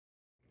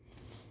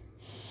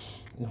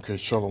Okay,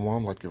 Shalom.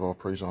 I'd like to give all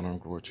praise, honor, and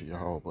glory to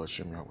Yahweh,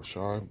 Bashem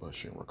Yahushai,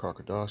 Bashem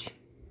Rakakadash.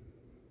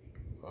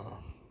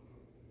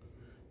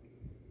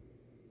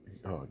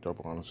 Uh,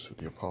 double honors to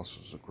the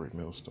apostles of Great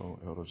Millstone,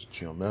 elders of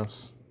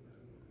GMS.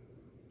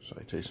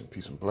 Citation,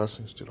 peace, and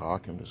blessings to the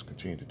Hakim that's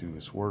continuing to do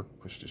this work,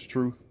 push this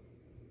truth,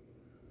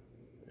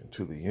 and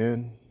to the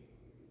end.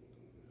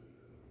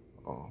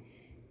 Well,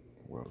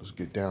 let's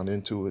get down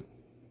into it.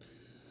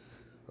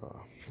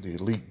 The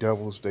elite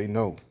devils, they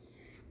know.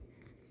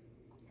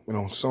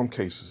 In some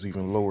cases,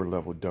 even lower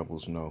level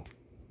devils know.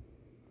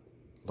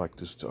 Like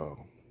this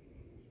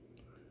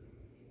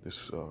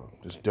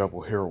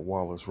devil, Harold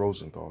Wallace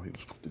Rosenthal, he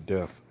was put to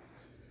death.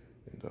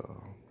 And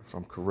if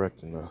I'm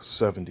correct, in the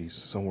 70s,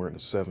 somewhere in the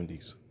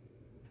 70s.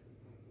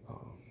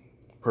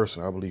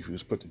 Personally, I believe he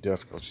was put to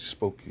death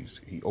because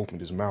he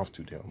opened his mouth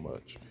too damn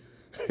much.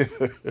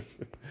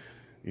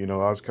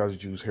 Oshkosh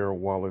Jews,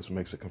 Harold Wallace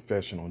makes a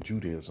confession on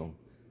Judaism,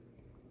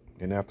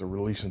 and after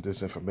releasing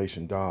this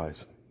information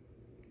dies.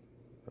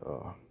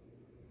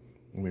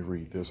 Let me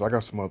read this. I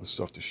got some other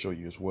stuff to show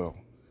you as well.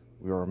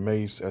 We are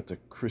amazed at the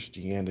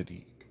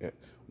Christianity.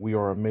 We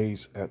are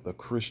amazed at the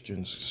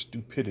Christians'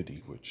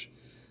 stupidity, which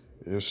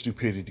their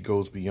stupidity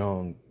goes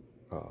beyond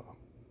the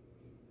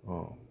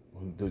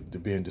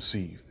being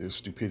deceived. Their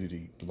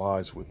stupidity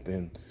lies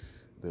within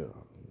the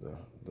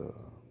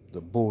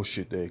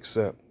bullshit they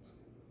accept.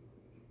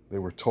 They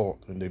were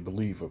taught and they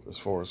believe of as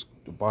far as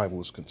the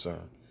Bible is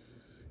concerned,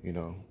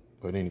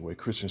 But anyway,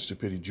 Christian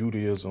stupidity.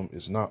 Judaism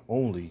is not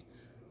only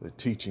the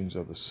teachings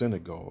of the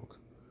synagogue,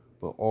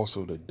 but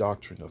also the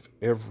doctrine of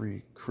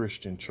every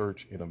Christian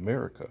church in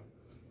America.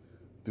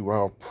 Through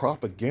our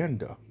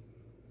propaganda,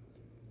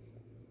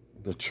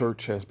 the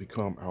church has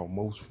become our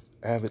most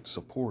avid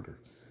supporter.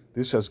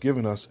 This has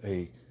given us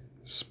a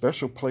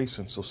special place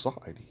in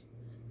society.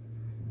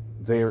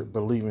 They're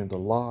believing the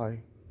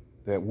lie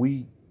that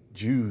we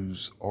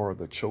Jews are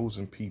the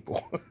chosen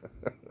people.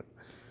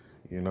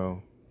 A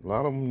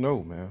lot of them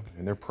know, man,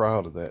 and they're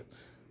proud of that.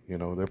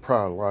 They're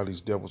proud. A lot of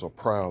these devils are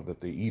proud that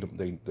they eat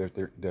them.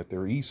 That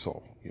they're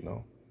Esau.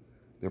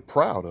 They're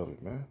proud of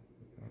it, man.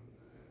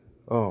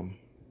 Let me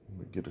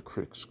get a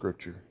quick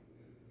scripture.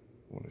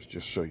 I want to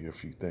just show you a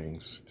few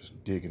things.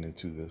 Just digging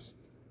into this.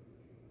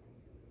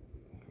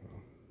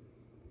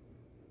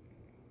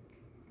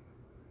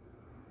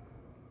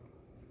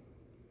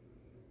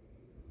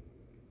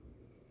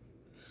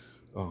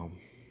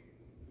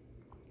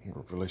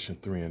 Revelation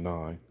 3 and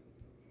 9.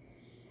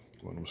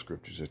 One of them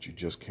scriptures that you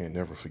just can't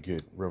never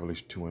forget.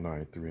 Revelation 2 and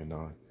 9, 3 and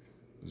 9.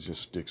 It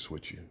just sticks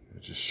with you.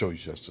 It just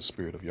shows you that's the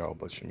spirit of Yahweh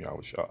Bashem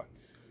Yahushai.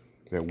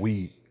 That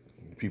we,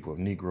 people of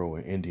Negro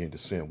and Indian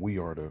descent, we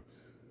are the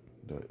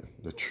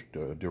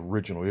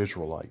original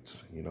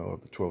Israelites,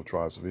 of the 12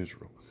 tribes of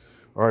Israel.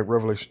 All right,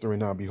 Revelation 3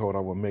 and 9. Behold, I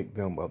will make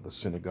them of the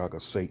synagogue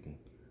of Satan,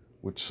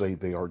 which say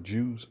they are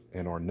Jews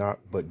and are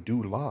not, but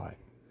do lie.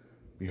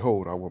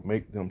 Behold, I will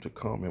make them to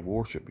come and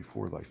worship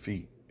before thy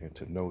feet, and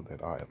to know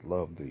that I have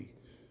loved thee.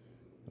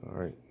 All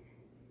right.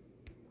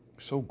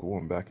 So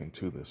going back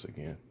into this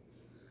again.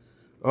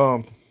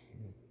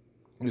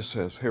 It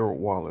says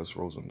Harold Wallace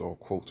Rosenthal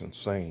quotes and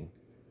saying,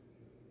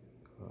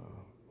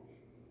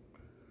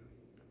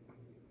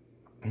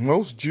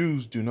 most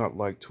Jews do not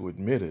like to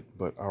admit it,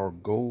 but our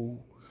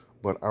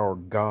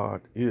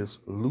God is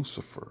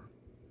Lucifer,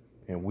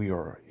 and we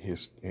are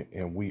his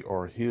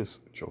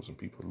chosen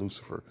people.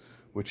 Lucifer,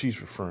 which he's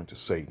referring to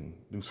Satan.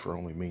 Lucifer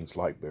only means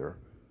light bearer,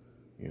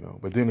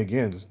 But then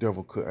again, this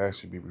devil could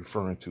actually be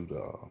referring to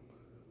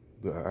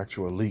the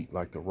actual elite,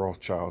 like the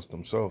Rothschilds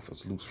themselves,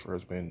 as Lucifer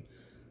has been,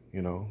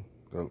 the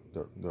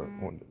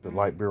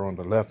light bearer on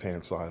the left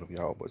hand side of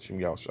Yahweh Bashem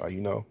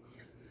Yahushai.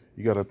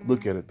 You got to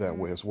look at it that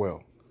way as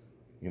well.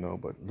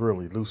 But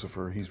really,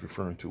 Lucifer, he's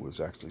referring to is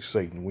actually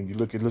Satan. When you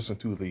listen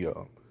to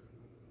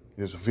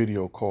there's a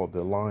video called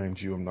The Lion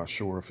Jew. I'm not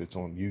sure if it's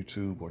on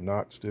YouTube or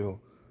not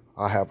still.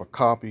 I have a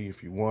copy.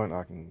 If you want,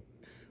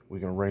 we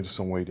can arrange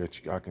some way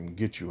that I can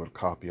get you a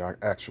copy. I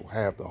actually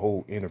have the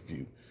whole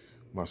interview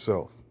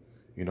myself,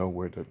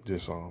 where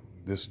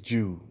this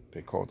Jew,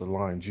 they call it the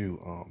Lion Jew,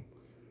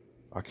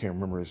 I can't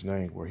remember his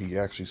name, where he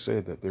actually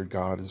said that their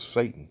God is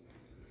Satan,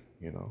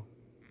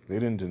 They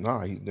didn't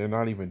deny, they're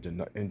not even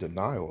in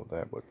denial of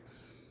that, but,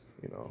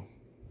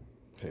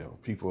 hell,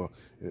 people,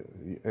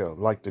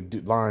 like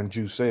the Lion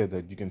Jew said,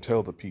 that you can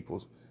tell the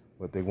people,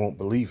 but they won't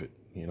believe it,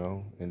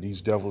 and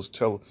these devils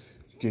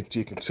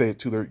you can say it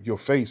to your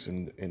face,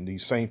 and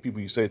these same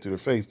people you say it to their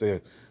face,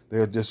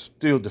 they'll just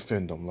still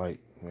defend them like,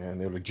 man,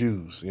 they're the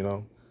Jews,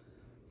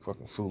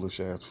 Fucking foolish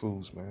ass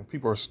fools, man.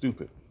 People are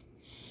stupid.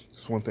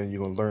 It's one thing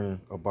you're gonna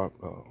learn about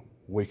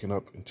waking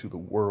up into the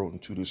world,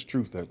 into this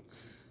truth that,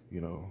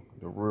 the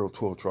real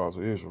 12 tribes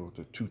of Israel,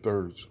 the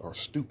 2/3 are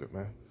stupid,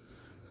 man.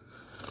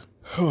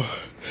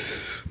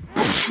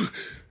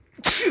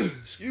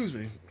 Excuse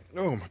me.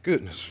 Oh my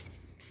goodness.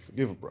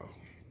 Forgive a brother.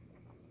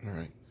 All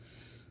right.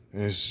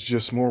 And it's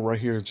just more right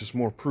here. It's just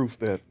more proof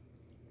that,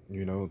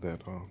 they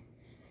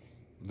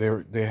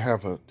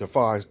have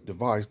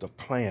devised a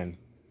plan,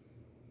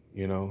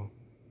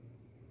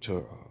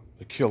 to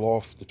to kill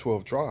off the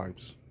 12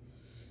 tribes,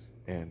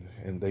 and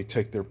they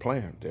take their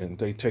plan and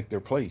they take their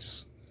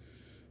place.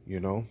 You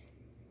know,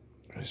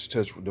 it's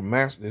touch the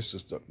master. This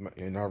is the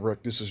and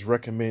this is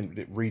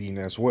recommended reading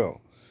as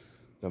well.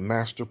 The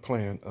master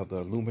plan of the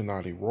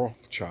Illuminati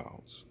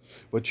Rothschilds.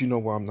 But you know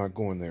why I'm not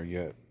going there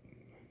yet.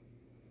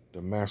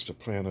 The master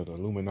plan of the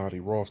Illuminati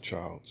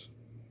Rothschilds.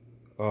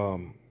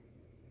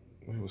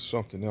 It was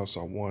something else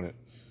I wanted.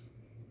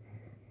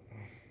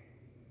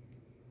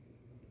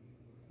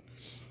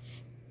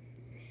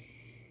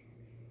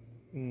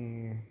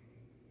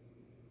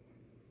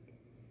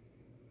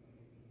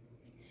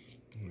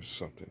 There's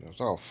something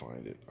else. I'll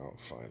find it.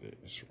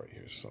 It's right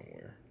here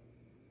somewhere.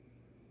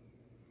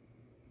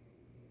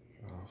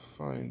 I'll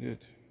find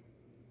it.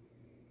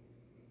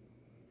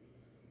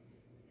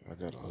 I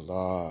got a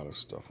lot of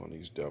stuff on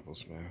these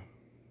devils, man.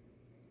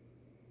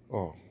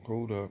 Oh,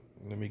 hold up.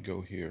 Let me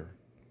go here.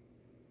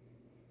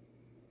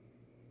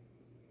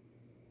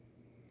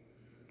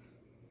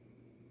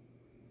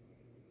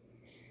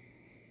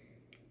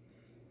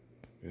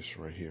 It's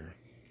right here.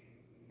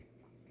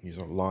 These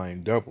are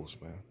lying devils,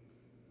 man.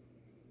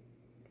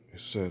 It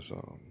says,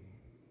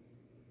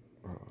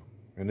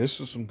 and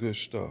this is some good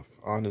stuff.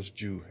 Honest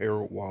Jew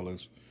Harold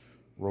Wallace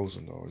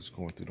Rosendahl is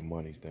going through the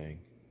money thing.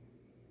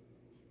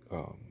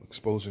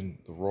 Exposing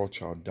the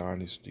Rothschild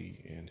dynasty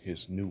and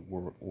his New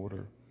World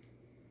Order.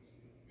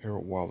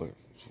 Harold Wallace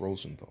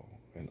Rosendahl,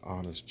 an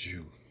honest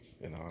Jew.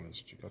 An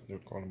honest Jew. They're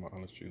calling him an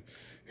honest Jew.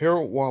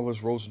 Harold Wallace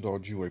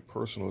Rosendahl Jew, a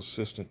personal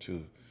assistant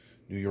to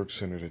New York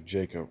Senator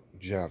Jacob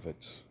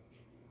Javits,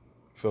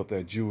 felt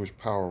that Jewish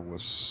power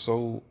was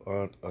so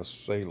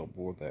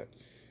unassailable that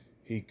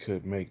he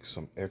could make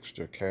some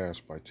extra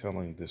cash by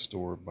telling this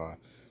story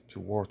to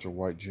Walter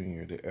White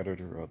Jr., the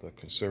editor of the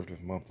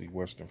conservative monthly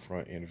Western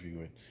Front interview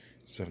in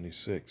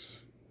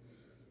 '76.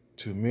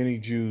 Too many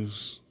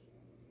Jews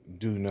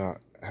do not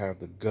have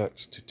the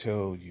guts to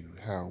tell you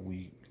how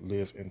we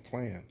live and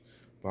plan,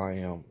 but I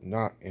am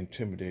not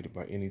intimidated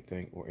by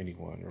anything or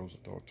anyone,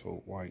 Rosendahl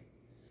told White.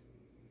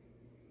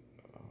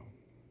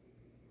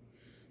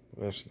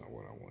 But that's not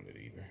what I wanted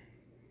either.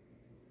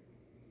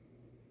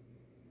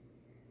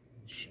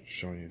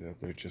 Showing you that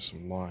they're just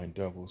some lying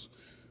devils.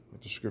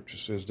 But the scripture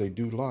says they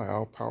do lie.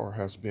 Our power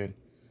has been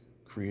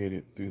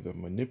created through the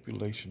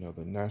manipulation of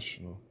the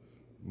national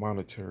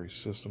monetary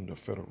system. The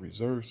Federal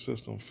Reserve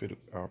System fit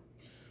our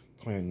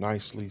plan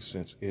nicely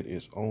since it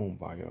is owned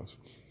by us.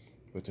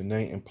 But the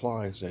name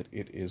implies that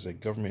it is a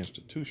government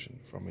institution.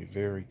 From a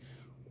very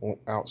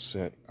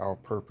outset, our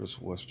purpose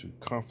was to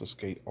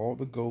confiscate all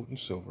the gold and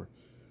silver,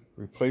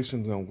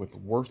 replacing them with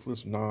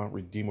worthless,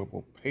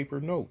 non-redeemable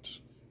paper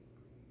notes.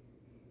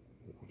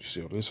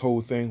 So this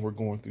whole thing we're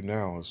going through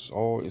now it's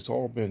all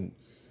been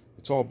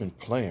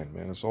planned,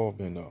 man. It's all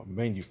been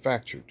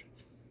manufactured.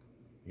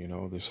 You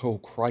know, this whole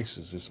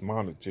crisis, this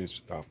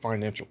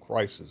financial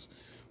crisis,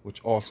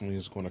 which ultimately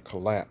is going to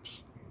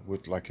collapse.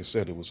 Which, like I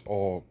said, it was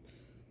all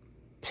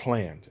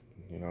planned.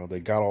 You know, they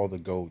got all the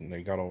gold and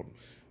they got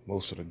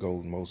most of the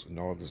gold, most of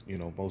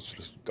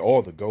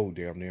all the gold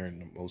damn near,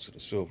 and most of the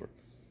silver.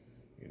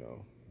 You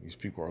know, these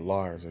people are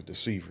liars, they're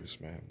deceivers,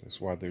 man.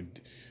 That's why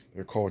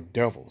they're called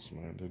devils,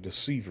 man. They're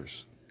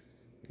deceivers.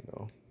 You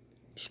know,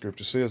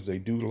 scripture says they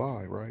do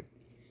lie, right?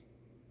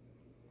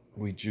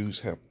 We Jews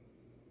have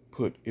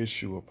put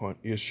issue upon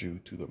issue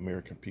to the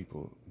American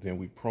people. Then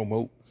we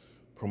promote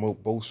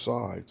both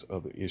sides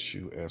of the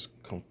issue as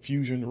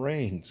confusion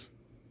reigns.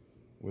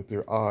 With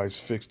their eyes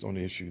fixed on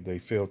the issue, they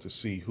fail to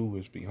see who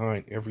is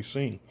behind every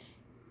scene.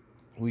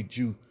 We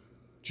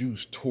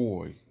Jews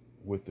toy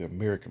with the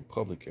American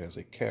public as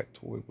a cat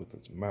toy with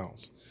its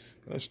mouse.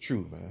 And that's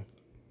true, man.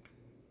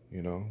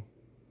 You know,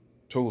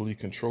 totally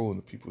controlling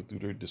the people through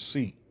their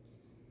deceit.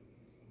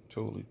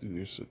 Totally through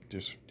their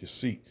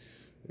deceit.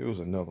 There was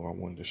another one I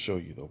wanted to show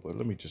you, though, but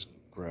let me just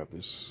grab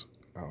this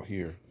out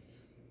here.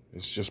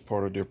 It's just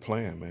part of their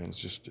plan, man. It's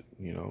just,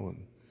 you know,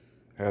 and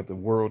have the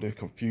world in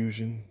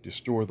confusion,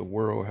 destroy the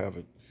world, have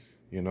it,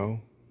 you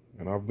know.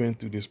 And I've been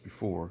through this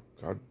before.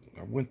 I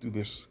went through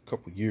this a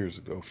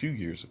few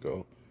years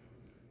ago,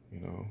 you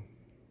know,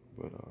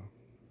 but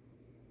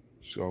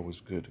it's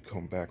always good to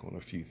come back on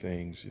a few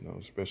things, you know,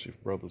 especially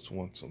if brothers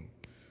want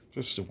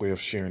just a way of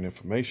sharing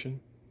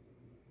information.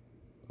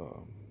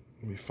 Let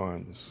me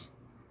find this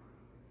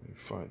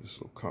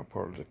little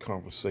part of the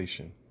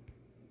conversation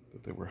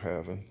that they were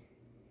having.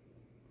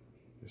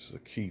 This is a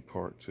key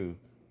part too.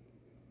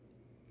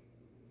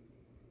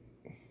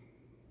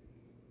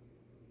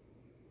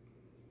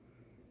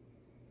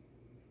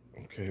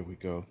 Okay, here we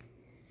go.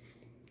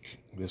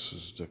 This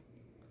is the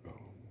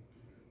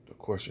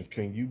question.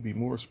 Can you be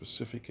more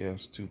specific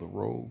as to the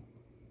role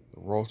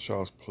the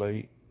Rothschilds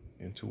play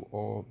into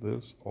all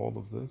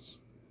of this?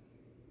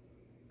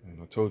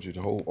 And I told you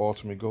the whole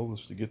ultimate goal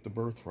is to get the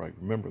birthright.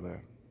 Remember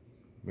that.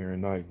 Mary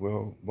Knight.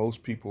 Well,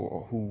 most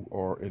people who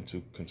are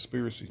into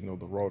conspiracies know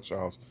the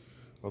Rothschilds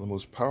are the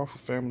most powerful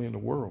family in the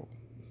world.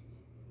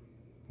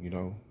 You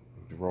know,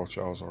 the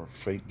Rothschilds are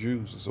fake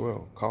Jews as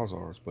well,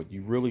 Khazars. But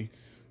you really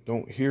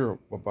don't hear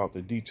about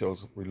the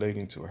details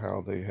relating to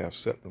how they have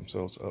set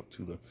themselves up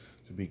to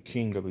be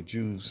king of the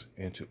Jews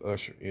and to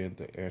usher in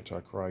the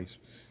Antichrist.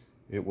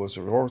 It was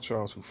the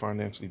Rothschilds who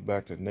financially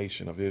backed the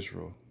nation of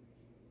Israel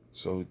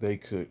so they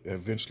could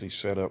eventually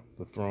set up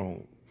the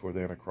throne for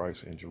the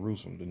Antichrist in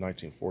Jerusalem, the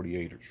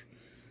 1948ers.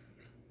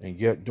 And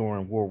yet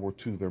during World War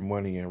II, their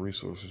money and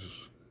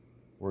resources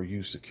were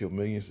used to kill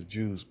millions of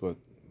Jews, but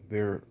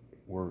they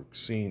were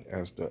seen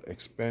as the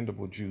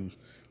expendable Jews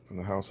from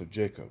the house of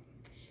Jacob.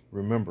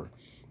 Remember,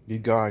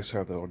 these guys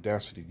have the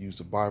audacity to use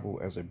the Bible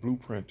as a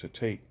blueprint to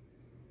take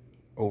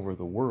over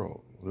the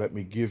world. Let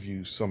me give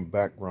you some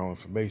background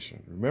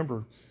information.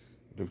 Remember,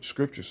 the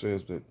scripture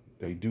says that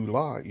they do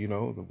lie. You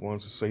know, the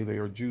ones that say they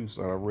are Jews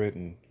that I read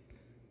in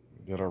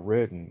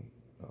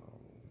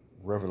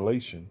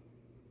Revelation.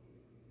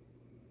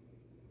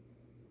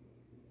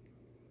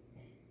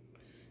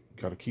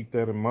 You got to keep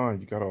that in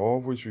mind. You got to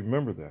always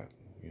remember that.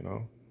 You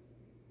know,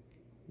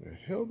 where the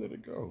hell did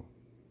it go?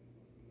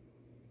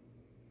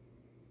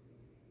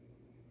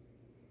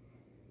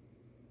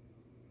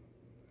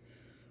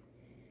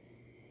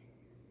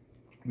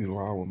 I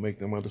will make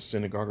them of the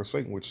synagogue of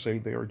Satan, which say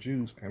they are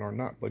Jews and are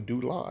not, but do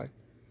lie.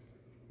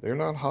 They're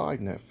not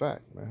hiding that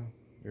fact, man.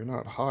 They're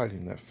not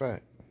hiding that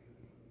fact.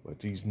 But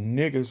these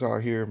niggas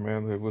out here,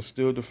 man, they will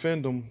still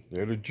defend them.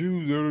 They're the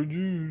Jews. They're the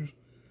Jews.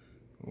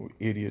 Oh,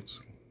 idiots.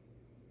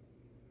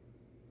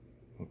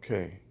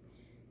 Okay.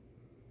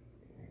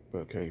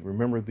 Okay.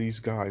 Remember, these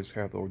guys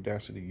have the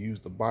audacity to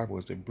use the Bible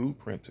as a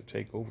blueprint to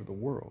take over the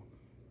world.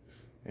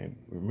 And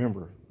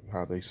remember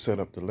how they set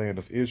up the land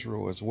of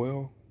Israel as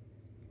well.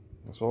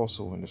 That's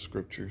also in the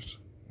scriptures.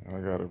 I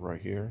got it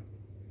right here.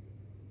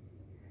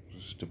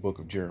 This is the book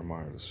of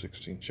Jeremiah, the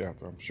 16th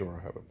chapter. I'm sure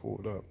I have it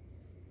pulled up.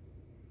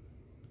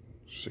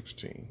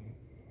 16.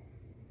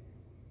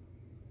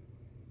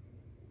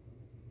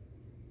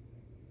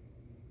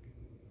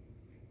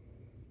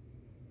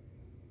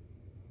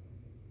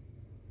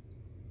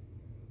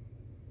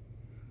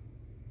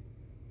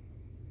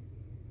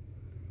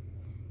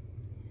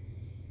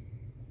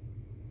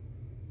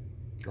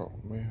 Oh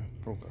man,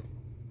 hold up.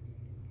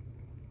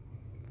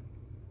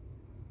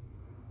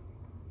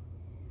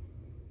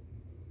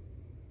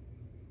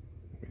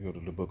 Let me go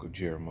to the book of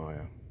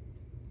Jeremiah.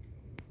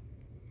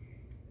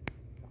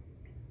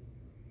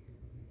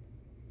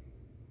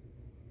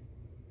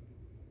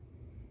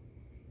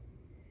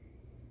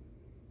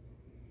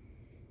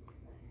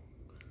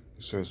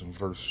 It says in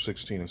verse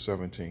 16 and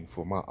 17,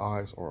 "For my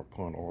eyes are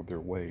upon all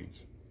their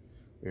ways.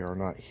 They are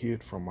not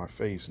hid from my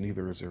face,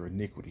 neither is their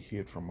iniquity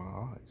hid from my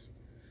eyes.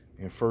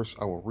 And first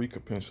I will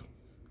recompense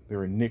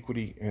their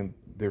iniquity and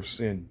their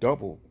sin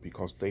double,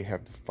 because they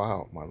have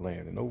defiled my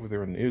land." And over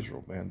there in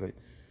Israel, man,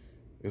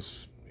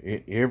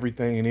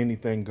 everything and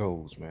anything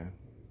goes, man.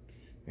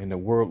 And the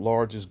world's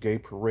largest gay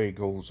parade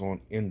goes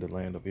on in the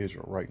land of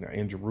Israel right now,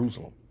 in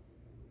Jerusalem.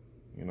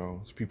 You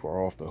know, these people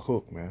are off the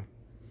hook, man,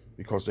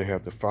 because they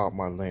have defiled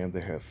my land.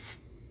 They have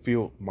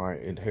filled my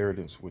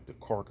inheritance with the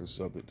carcass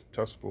of the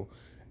detestable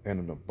and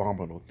an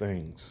abominable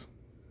things.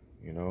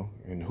 You know,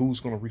 and who's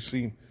going to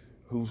receive?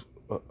 Who's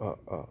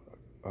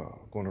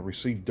going to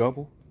receive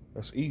double?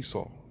 That's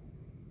Esau.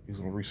 He's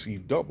going to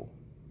receive double,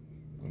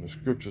 and the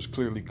scriptures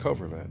clearly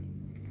cover that.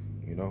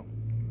 You know.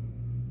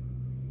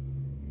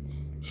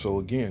 So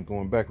again,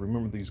 going back,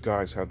 remember these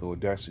guys have the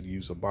audacity to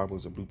use the Bible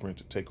as a blueprint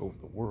to take over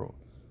the world.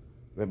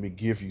 Let me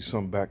give you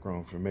some background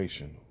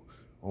information.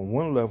 On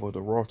one level,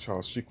 the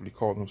Rothschilds secretly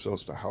called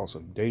themselves the House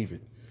of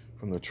David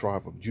from the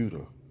tribe of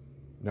Judah.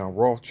 Now,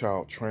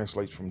 Rothschild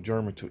translates from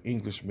German to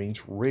English,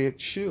 means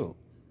red shield.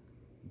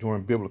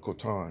 During biblical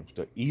times,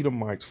 the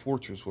Edomites'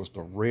 fortress was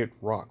the red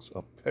rocks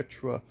of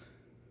Petra.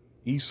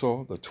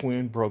 Esau, the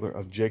twin brother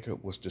of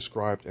Jacob, was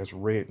described as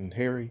red and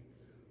hairy.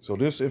 So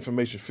this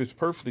information fits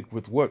perfectly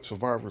with what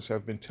survivors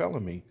have been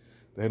telling me,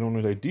 that on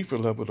a deeper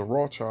level, the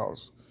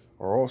Rothschilds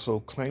are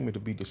also claiming to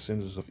be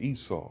descendants of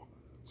Esau.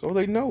 So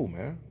they know,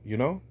 man, you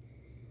know,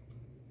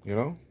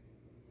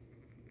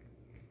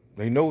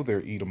 they know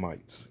they're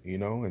Edomites, you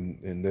know,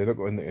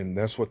 and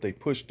that's what they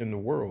pushed in the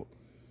world,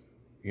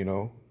 you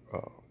know,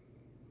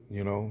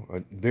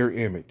 their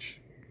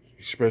image,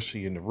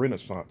 especially in the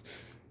Renaissance.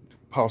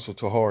 Apostle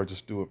Tahar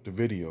just threw up the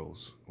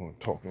videos on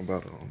talking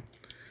about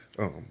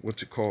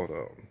what's it called,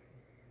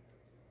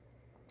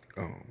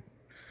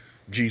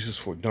 Jesus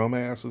for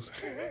dumbasses.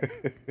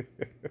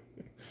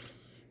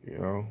 You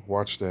know,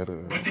 watch that.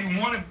 But they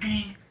want to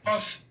be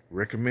us.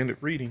 Recommended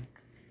reading.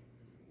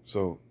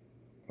 So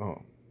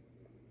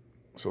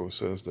it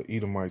says the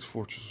Edomites'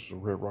 fortress, the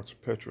red rocks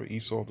of Petra.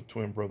 Esau, the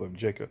twin brother of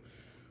Jacob,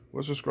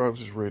 was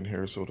described as written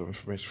here. So the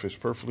information fits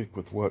perfectly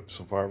with what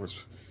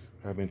survivors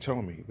have been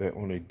telling me, that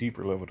on a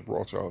deeper level, the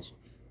Rothschilds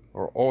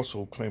are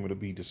also claiming to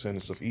be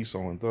descendants of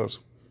Esau, and thus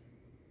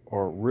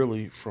are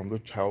really from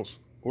the house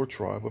or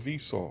tribe of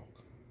Esau.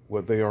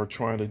 What they are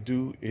trying to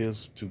do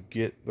is to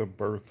get the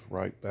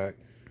birthright back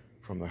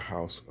from the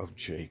house of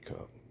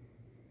Jacob,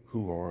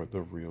 who are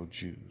the real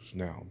Jews.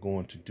 Now,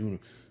 going to do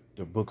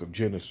the book of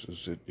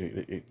Genesis,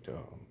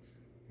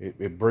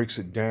 it breaks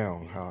it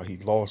down how he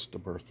lost the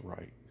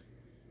birthright.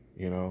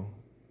 you know,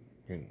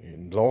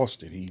 and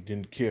lost it. He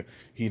didn't care.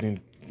 He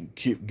didn't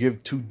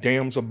give two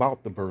damns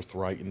about the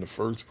birthright in the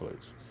first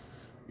place,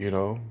 you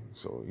know.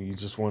 So he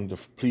just wanted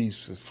to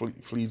please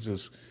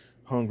his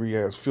hungry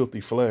ass filthy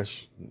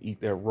flesh and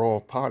eat that raw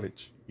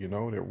pottage, you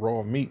know, that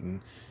raw meat,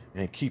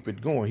 and keep it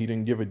going. He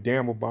didn't give a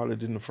damn about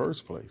it in the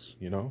first place,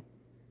 you know.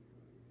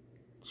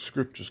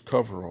 Scriptures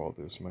cover all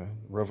this, man.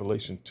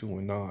 Revelation 2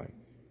 and 9.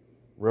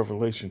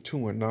 Revelation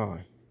 2 and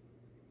 9.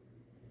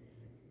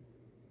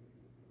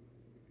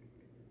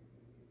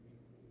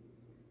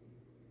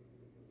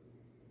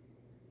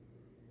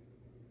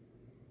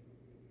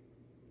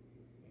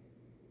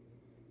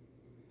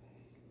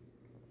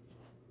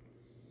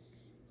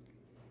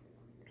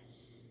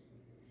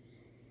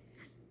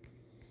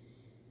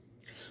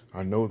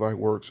 I know thy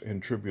works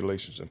and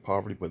tribulations and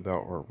poverty, but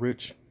thou art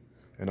rich.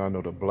 And I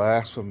know the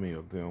blasphemy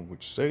of them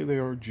which say they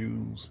are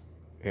Jews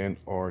and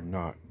are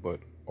not,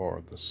 but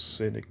are the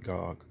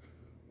synagogue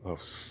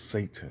of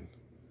Satan.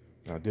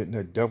 Now, didn't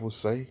that devil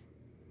say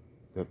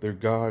that their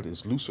God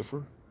is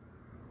Lucifer?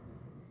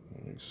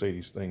 They say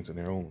these things in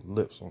their own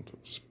lips,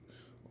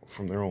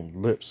 from their own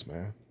lips,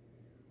 man.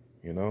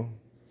 You know,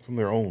 from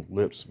their own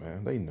lips,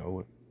 man. They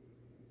know it.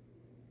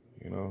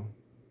 You know,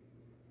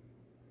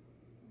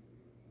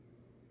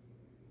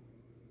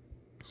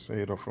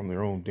 say it from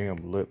their own damn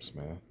lips,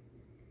 man.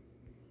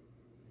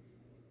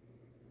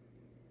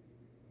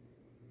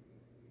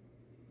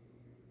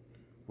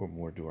 What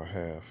more do I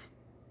have?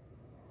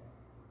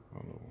 I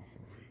don't know.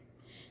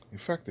 In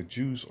fact, the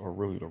Jews are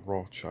really the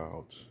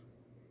Rothschilds.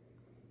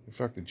 In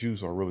fact, the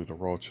Jews are really the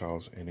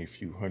Rothschilds and a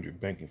few hundred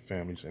banking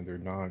families and their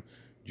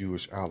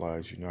non-Jewish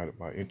allies united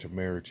by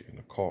intermarriage and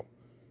occult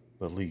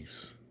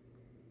beliefs.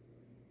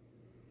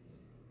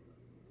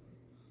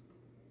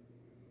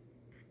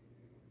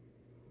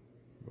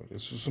 But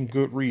this is some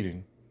good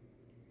reading.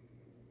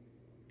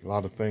 A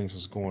lot of things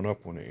is going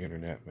up on the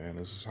internet, man.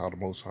 This is how the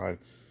Most High,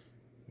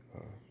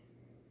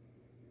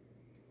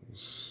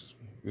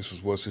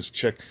 this was his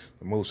the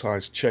Most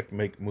High's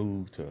checkmate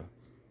move to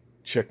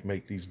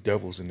checkmate these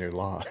devils in their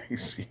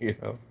lies, you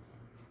know.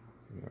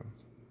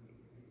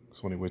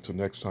 So anyway, till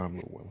next time,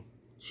 little one.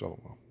 Shalom.